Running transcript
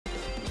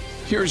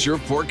here's your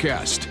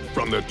forecast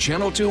from the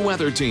Channel 2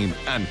 Weather Team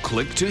and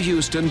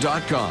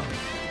click2houston.com.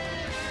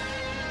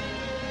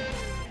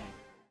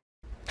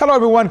 Hello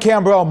everyone,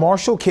 Cambrell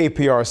Marshall,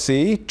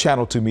 KPRC,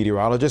 Channel 2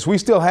 meteorologist. We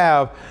still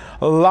have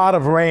a lot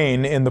of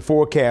rain in the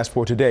forecast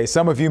for today.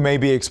 Some of you may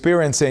be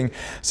experiencing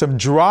some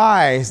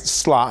dry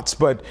slots,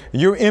 but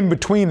you're in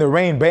between the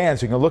rain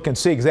bands. You can look and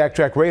see Exact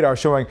Track radar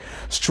showing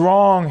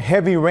strong,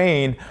 heavy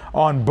rain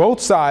on both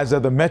sides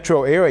of the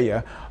metro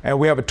area. And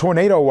we have a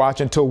tornado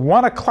watch until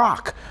 1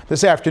 o'clock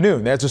this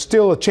afternoon. There's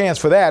still a chance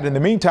for that. In the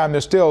meantime,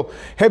 there's still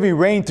heavy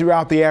rain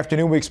throughout the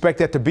afternoon. We expect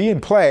that to be in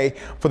play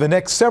for the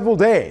next several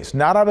days.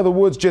 Not out of the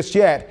woods just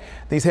yet.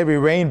 These heavy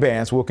rain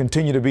bands will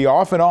continue to be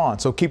off and on,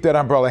 so keep that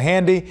umbrella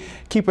handy.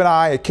 Keep an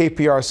eye at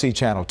KPRC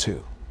Channel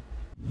 2.